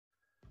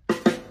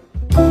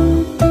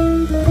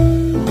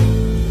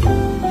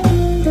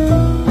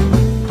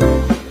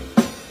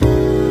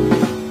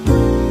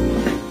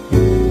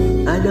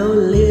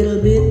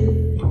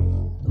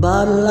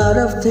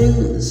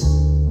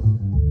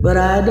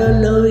I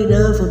don't know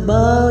enough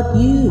about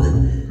you.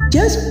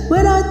 Just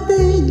when I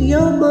think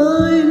you're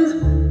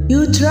mine,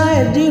 you try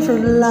a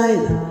different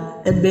line.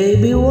 And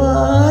baby,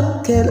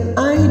 what can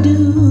I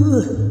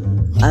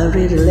do? I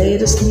read the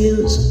latest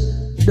news,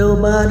 no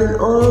button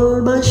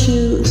on my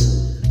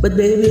shoes. But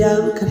baby,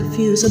 I'm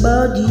confused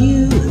about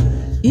you.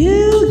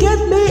 You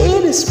get me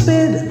in a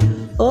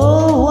spin.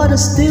 Oh, what a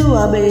stew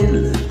I'm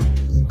in.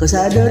 'Cause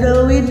I don't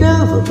know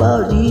enough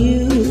about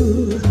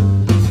you.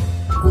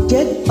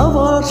 Jack of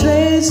all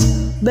trades,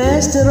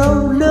 master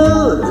of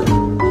none.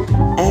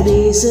 And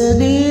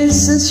isn't it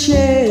a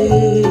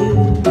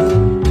shame?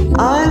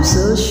 I'm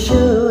so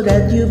sure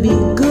that you'll be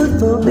good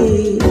for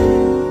me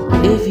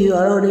if you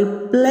only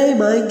play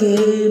my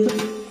game.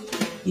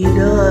 You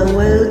know I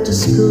went to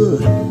school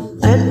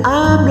and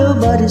I'm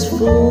nobody's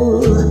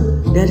fool.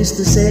 That is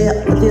to say,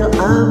 until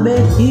I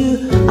met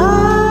you,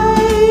 I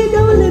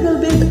know a little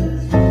bit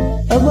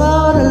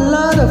about a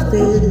lot of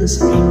things,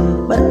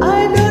 but I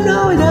don't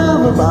know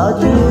enough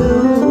about you.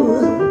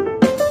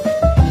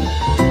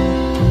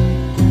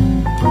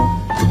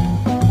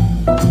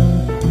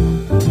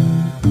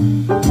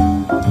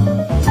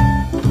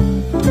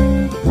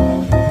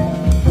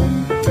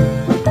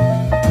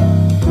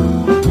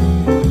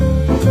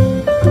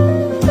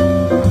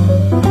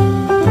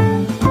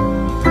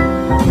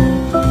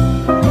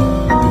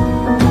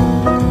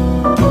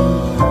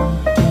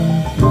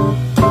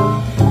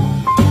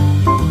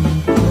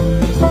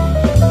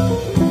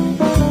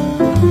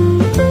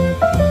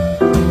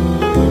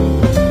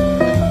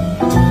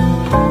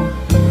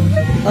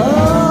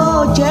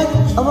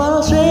 Of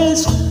all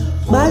trades,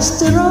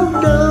 master of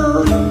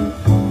none,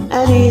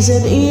 and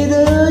isn't it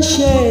a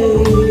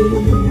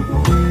shame?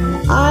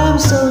 I'm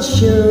so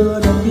sure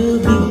that you'll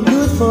be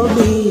good for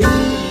me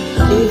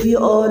if you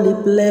only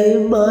play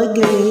my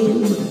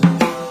game.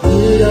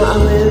 You know I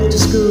went to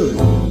school,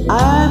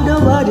 I'm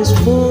nobody's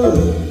fool.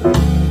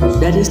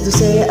 That is to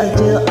say,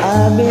 until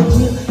I met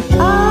you,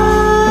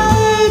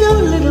 I know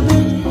a little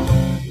bit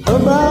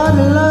about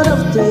a lot of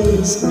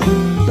things,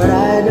 but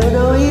I don't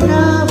know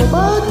enough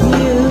about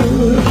you.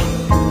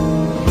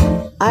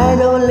 I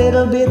know a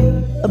little bit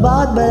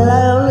about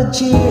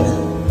biology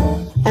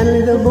and a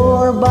little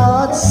more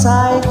about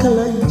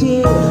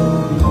psychology.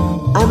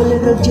 I'm a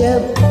little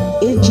gem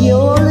in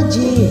geology.